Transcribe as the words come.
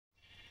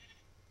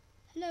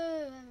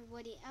Hello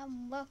everybody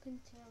and welcome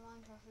to a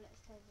Minecraft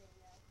Let's Play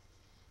video.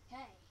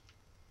 Okay,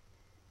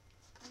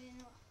 we're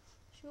not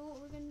sure what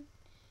we're going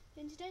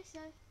to do today, so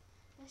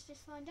let's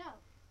just find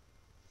out.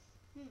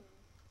 Just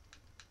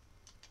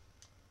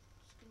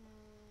gonna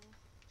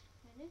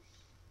do this.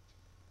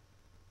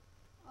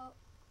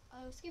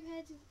 I'll skip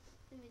ahead to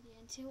the video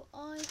until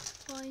I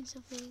find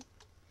something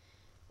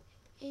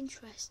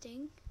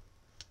interesting,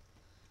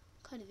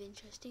 kind of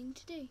interesting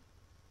to do.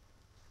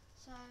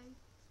 So,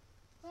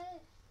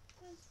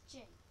 where's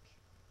Jake?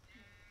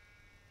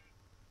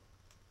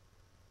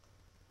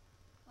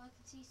 I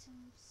can see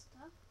some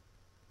stuff.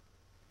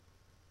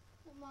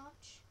 Not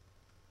much.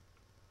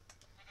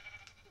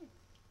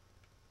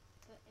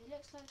 But it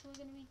looks like we're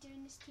going to be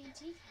doing this TNT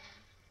thing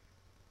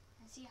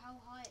and see how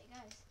high it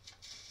goes.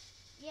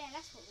 Yeah,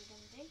 that's what we're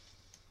going to do.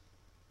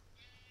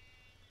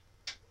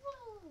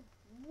 Whoa!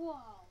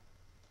 Whoa!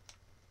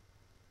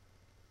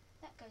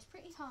 That goes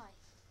pretty high.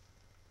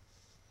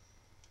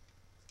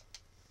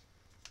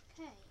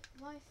 Okay,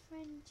 my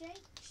friend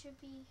Jake should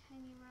be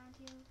hanging around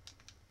here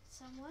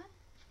somewhere.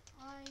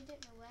 I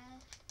don't know where.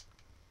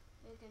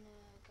 We're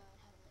gonna go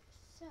and have a little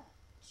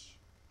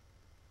search.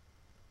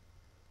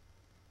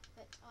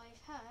 But I've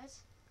heard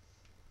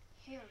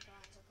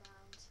Herobrine's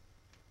around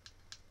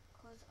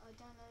because I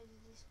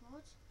downloaded this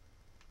mod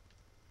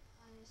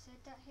and it said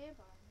that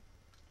Herobrine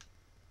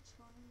is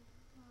one of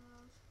the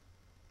world.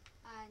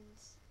 And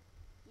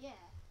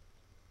yeah.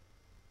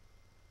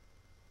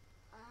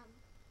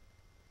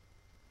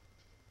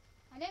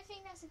 I don't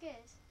think that's a good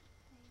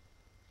thing.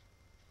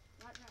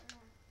 Right.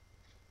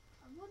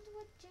 I wonder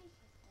what Jake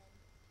is then.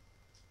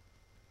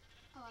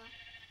 Oh well.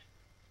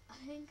 I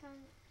think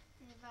I'm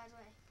in a bad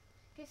way.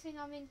 Good thing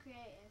I'm in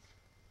creative.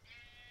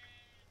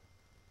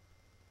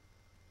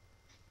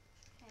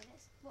 Okay,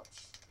 let's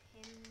watch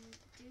him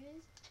do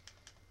it.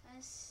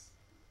 That's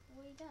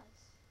what he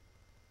does.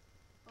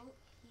 Oh,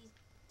 he's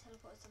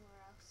teleported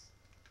somewhere else.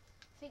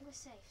 I think we're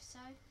safe,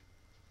 so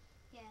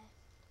yeah.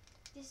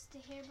 This is the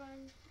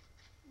Herobrine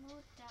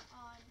mod that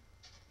I'm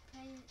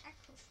playing in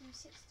Xbox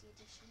 360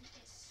 edition.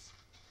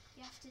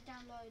 You have to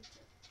download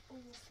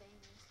all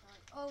things,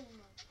 like, oh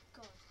my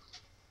god.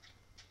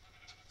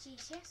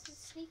 Jeez, he has to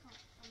sneak on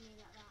me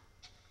like that.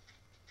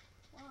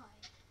 Why?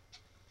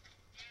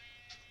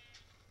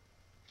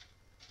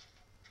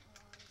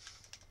 Oh,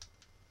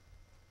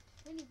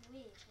 it's really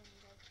weird when he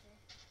does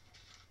this.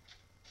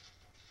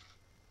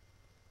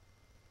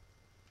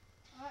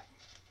 Alright.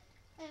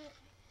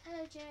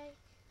 Hello Jake.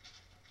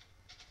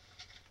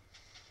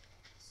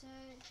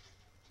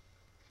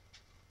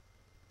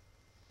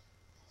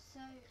 So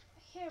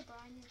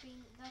Herobrine has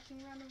been lurking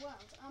around the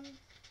world. I'm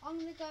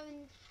gonna go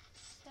and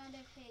stand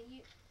over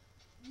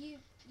here.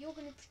 You're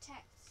gonna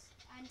protect,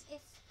 and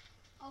if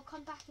I'll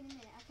come back in a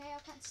minute, okay?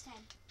 I'll count to 10.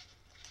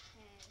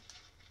 Okay.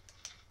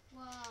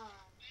 1,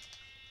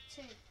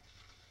 2,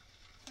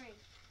 3,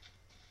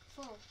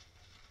 4,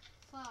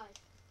 5,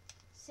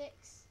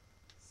 6,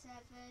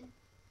 7,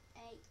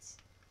 8,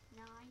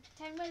 9,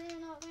 10. Whether or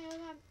not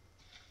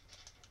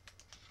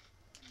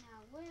now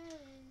where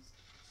is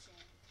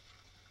Jay?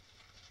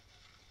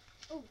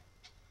 Oh,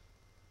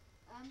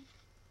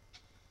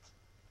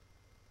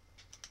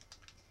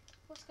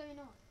 what's going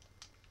on?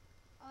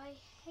 I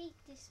hate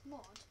this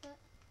mod, but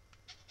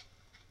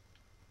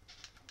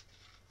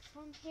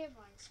from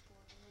Herobrine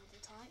spawning all the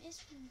time,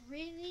 it's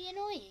really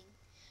annoying.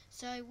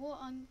 So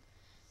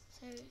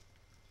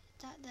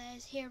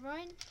there's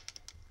Herobrine.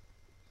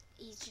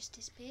 He's just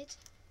disappeared,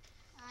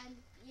 and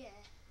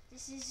yeah,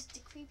 this is the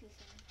creepy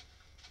thing.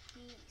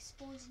 He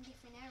spawns in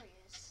different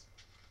areas,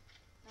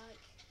 like.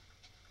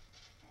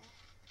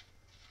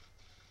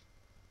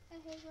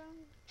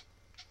 Herobrine.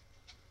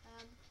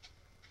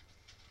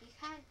 You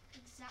can't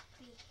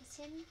exactly hit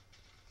him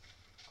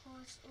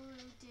because all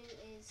he'll do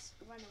is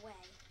run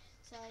away.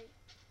 So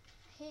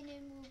hitting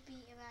him will be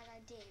a bad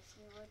idea if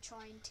you were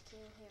trying to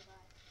kill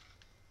Herobrine.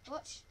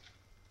 Watch.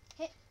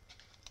 Hit.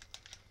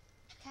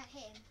 Can't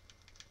hit him.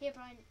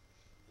 Herobrine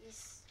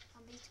is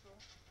unbeatable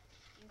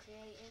in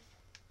creative.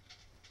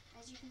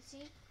 As you can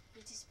see,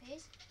 he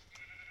disappeared.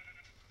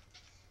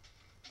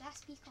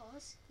 That's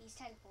because he's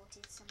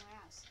teleported somewhere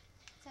else.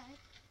 So,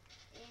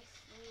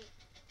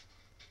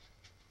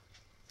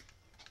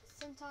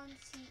 sometimes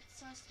he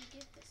tries to be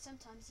good, but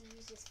sometimes he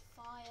uses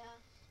fire,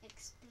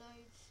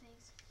 explodes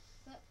things.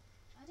 But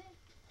I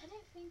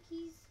don't think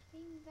he's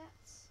being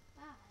that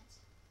bad.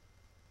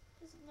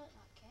 Doesn't look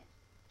like it.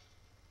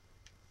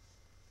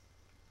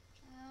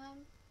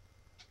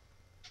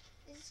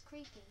 This is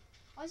creepy.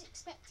 I was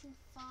expecting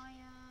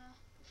fire,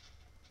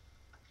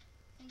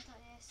 things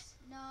like this.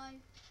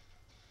 No.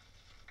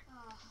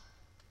 Oh.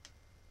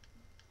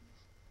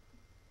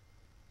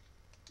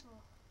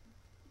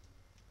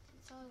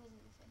 So I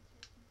wasn't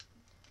affected.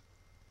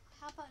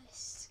 How about let's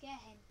scare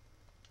him?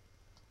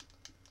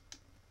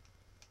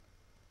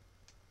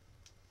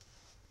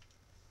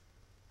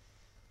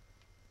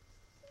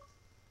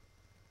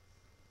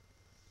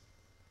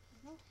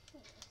 He's not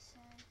here, so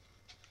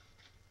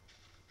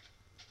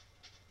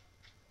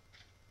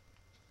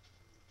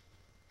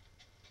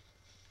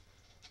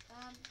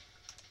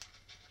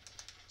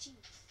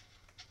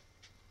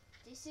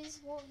this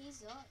is what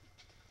he's like,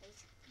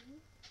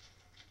 basically.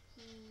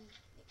 He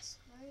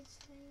explodes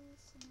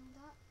things and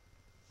all that.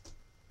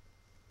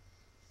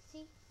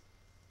 See,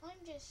 I'm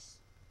just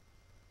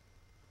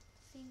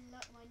feeling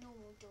like my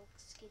normal dog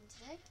skin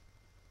today.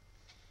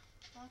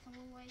 Like I'm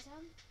always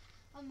am.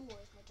 I'm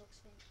always my dog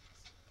skin.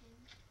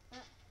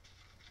 But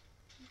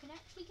you can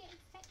actually get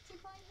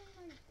infected by him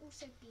and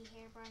also be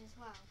Herobrine as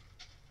well.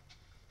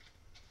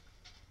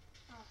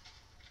 Oh,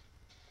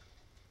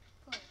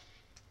 God.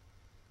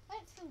 I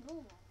don't feel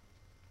normal.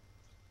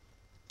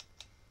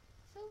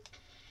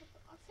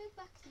 I feel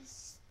back in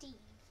Steve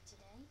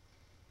today.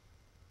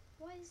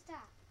 Why is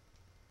that?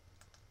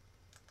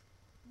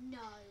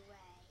 No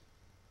way.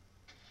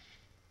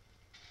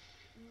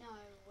 No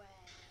way.